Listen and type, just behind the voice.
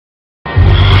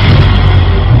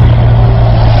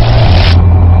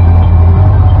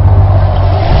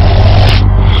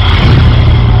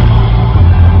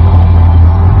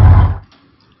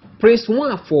Prince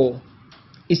Nwafor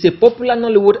is a popular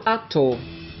Nollywood actor,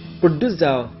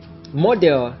 producer,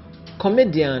 model,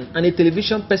 comedian, and a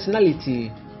television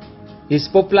personality. He is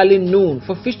popularly known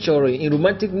for featuring in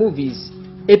romantic movies,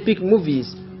 epic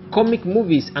movies, comic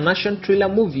movies, and action thriller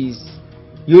movies.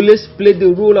 He always played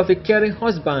the role of a caring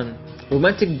husband,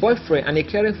 romantic boyfriend, and a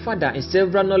caring father in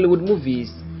several Nollywood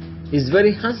movies. He is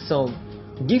very handsome,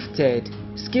 gifted,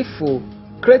 skillful,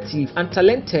 creative, and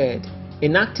talented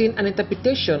in acting and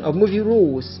interpretation of movie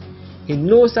roles. He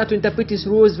knows how to interpret his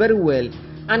roles very well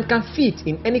and can fit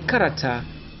in any character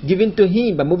given to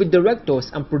him by movie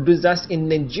directors and producers in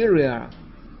Nigeria.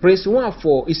 Prince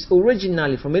Nwafor is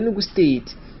originally from Enugu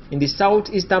State in the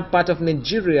southeastern part of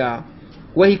Nigeria,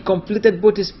 where he completed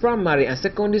both his primary and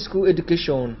secondary school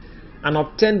education and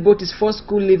obtained both his first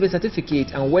school leaving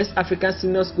certificate and West African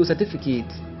Senior School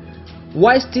certificate.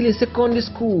 While still in secondary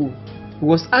school, he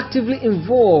was actively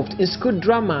involved in school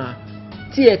drama,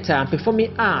 theatre, and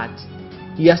performing arts.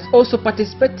 He has also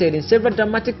participated in several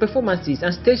dramatic performances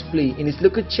and stage play in his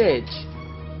local church.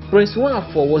 Prince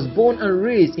Nwafor was born and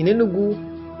raised in Enugu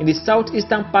in the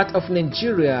southeastern part of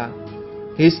Nigeria.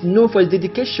 He is known for his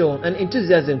dedication and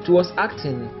enthusiasm towards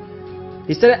acting.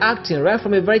 He started acting right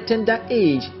from a very tender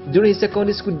age during his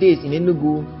secondary school days in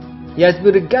Enugu. He has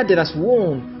been regarded as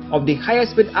one of the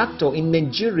highest paid actors in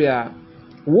Nigeria,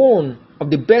 one of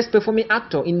the best performing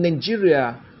actors in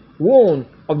Nigeria, one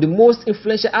of the most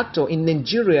influential actors in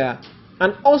Nigeria,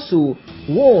 and also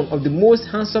one of the most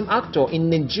handsome actors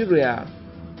in Nigeria.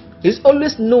 He is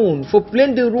always known for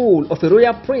playing the role of a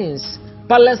royal prince,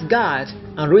 palace guard,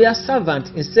 and royal servant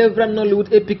in several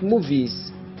Nollywood epic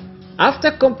movies.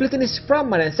 After completing his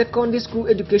primary and secondary school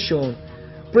education,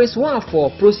 Prince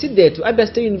Nwafor proceeded to Abia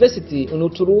State University in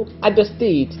Uturu, Abia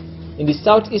State, in the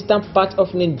southeastern part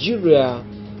of Nigeria,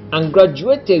 and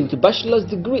graduated with a bachelor's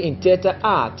degree in theatre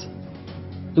art.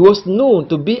 He was known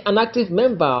to be an active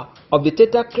member of the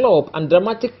theatre club and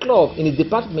dramatic club in his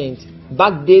department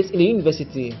back days in the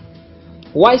university.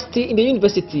 While still in the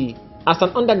university as an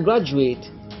undergraduate,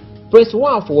 Prince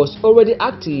Nwafor was already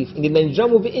active in the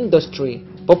Nigerian movie industry,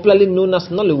 popularly known as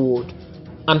Nollywood,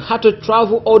 and had to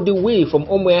travel all the way from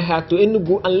Umuahia to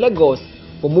Enugu and Lagos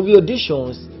for movie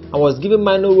auditions and was given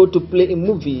minor role to play in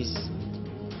movies.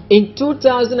 In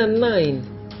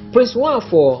 2009, Prince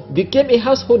Nwafor became a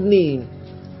household name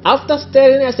after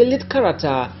starring as a lead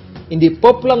character in the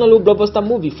popular Nollywood blockbuster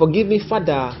movie Forgive Me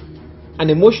Father, an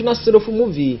emotional sorrowful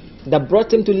movie that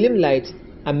brought him to limelight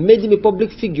and made him a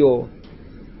public figure.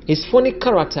 His funny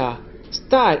character,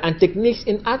 style, and techniques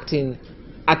in acting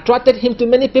attracted him to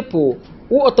many people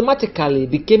who automatically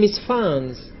became his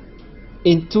fans.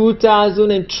 In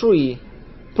 2003,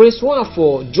 Prince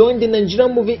Nwafor joined the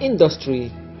Nigerian movie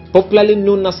industry, popularly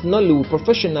known as Nollywood,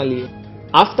 professionally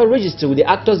after registering with the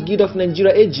Actors Guild of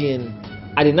Nigeria (AGN)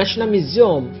 at the National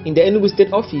Museum in the Enugu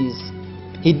State Office.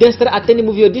 He then started attending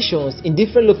movie auditions in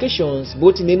different locations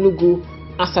both in Enugu,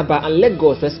 Asaba, and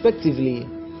Lagos respectively.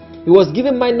 He was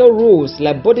given minor roles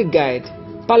like bodyguard,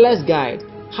 palace guide,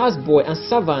 houseboy, and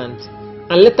servant,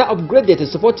 and later upgraded to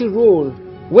supporting role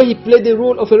where he played the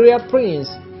role of a royal prince,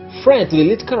 friend to the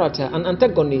lead character and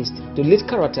antagonist to the lead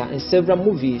character in several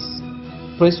movies.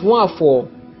 Prince Nwafor,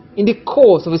 in the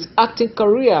course of his acting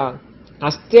career,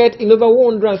 has starred in over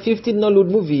 150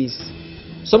 Nollywood movies.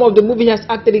 Some of the movies he has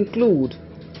acted include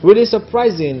Really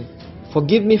Surprising,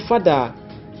 Forgive Me Father,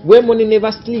 Where Money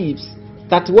Never Sleeps,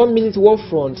 31 Minute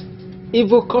Warfront,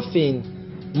 Evil Coffin,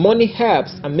 Money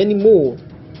Helps, and many more.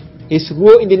 His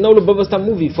role in the Nollywood blockbuster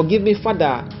movie Forgive Me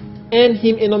Father earned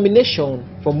him a nomination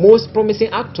for Most Promising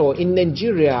Actor in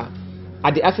Nigeria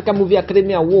at the African Movie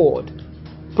Academy Award.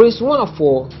 Prince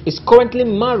Nwafor is currently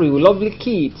married with lovely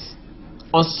kids.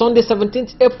 On Sunday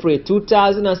 17th April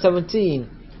 2017,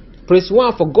 Prince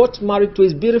Nwafor got married to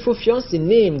his beautiful fiancée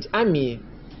named Ami.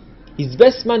 His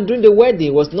best man during the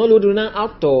wedding was Nollywood renowned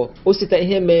actor Osita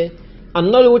Iheme, and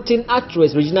Nollywood teen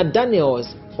actress Regina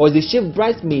Daniels was the chief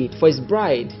bridesmaid for his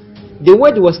bride. The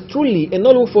wedding was truly a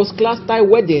Nollywood first-class style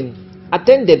wedding,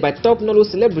 attended by top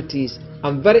Nollywood celebrities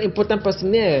and very important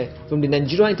personnel from the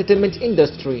Nigerian entertainment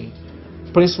industry.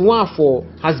 Prince Nwafor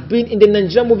has been in the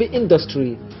Nigerian movie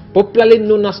industry, popularly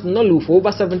known as Nollywood, for over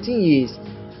 17 years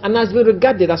and has been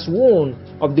regarded as one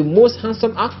of the most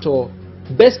handsome actors,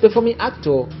 best performing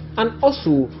actor, and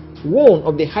also one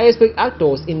of the highest paid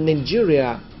actors in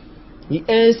Nigeria. He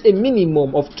earns a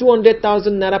minimum of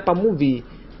 200,000 naira per movie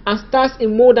and stars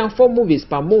in more than 4 movies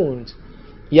per month.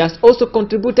 He has also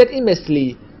contributed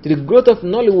immensely to the growth of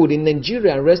Nollywood in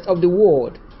Nigeria and rest of the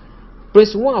world.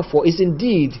 Prince Nwafor is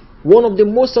indeed one of the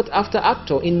most sought after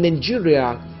actors in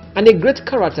Nigeria and a great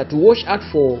character to watch out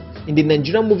for in the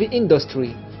Nigerian movie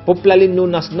industry. popularly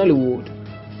known as Nollywood.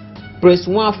 Prince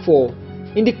Nwafor,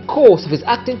 in the course of his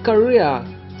acting career,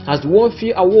 has won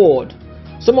few awards.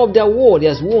 Some of the awards he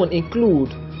has won include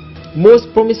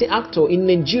Most Promising Actor in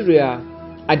Nigeria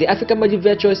at the African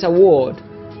Magic Choice Award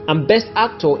and Best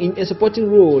Actor in a Supporting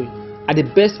Role at the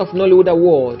Best of Nollywood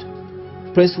Award.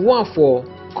 Prince Nwafor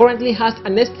currently has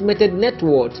an estimated net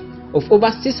worth of over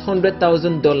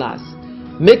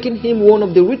 $600,000, making him one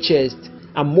of the richest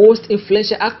and most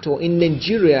influential actors in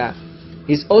Nigeria.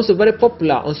 He is also very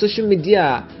popular on social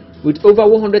media with over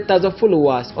 100,000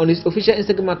 followers on his official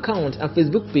Instagram account and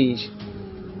Facebook page.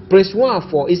 Prince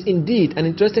Nwafor is indeed an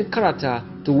interesting character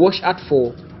to watch out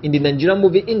for in the Nigerian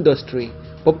movie industry,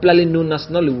 popularly known as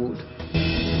Nollywood.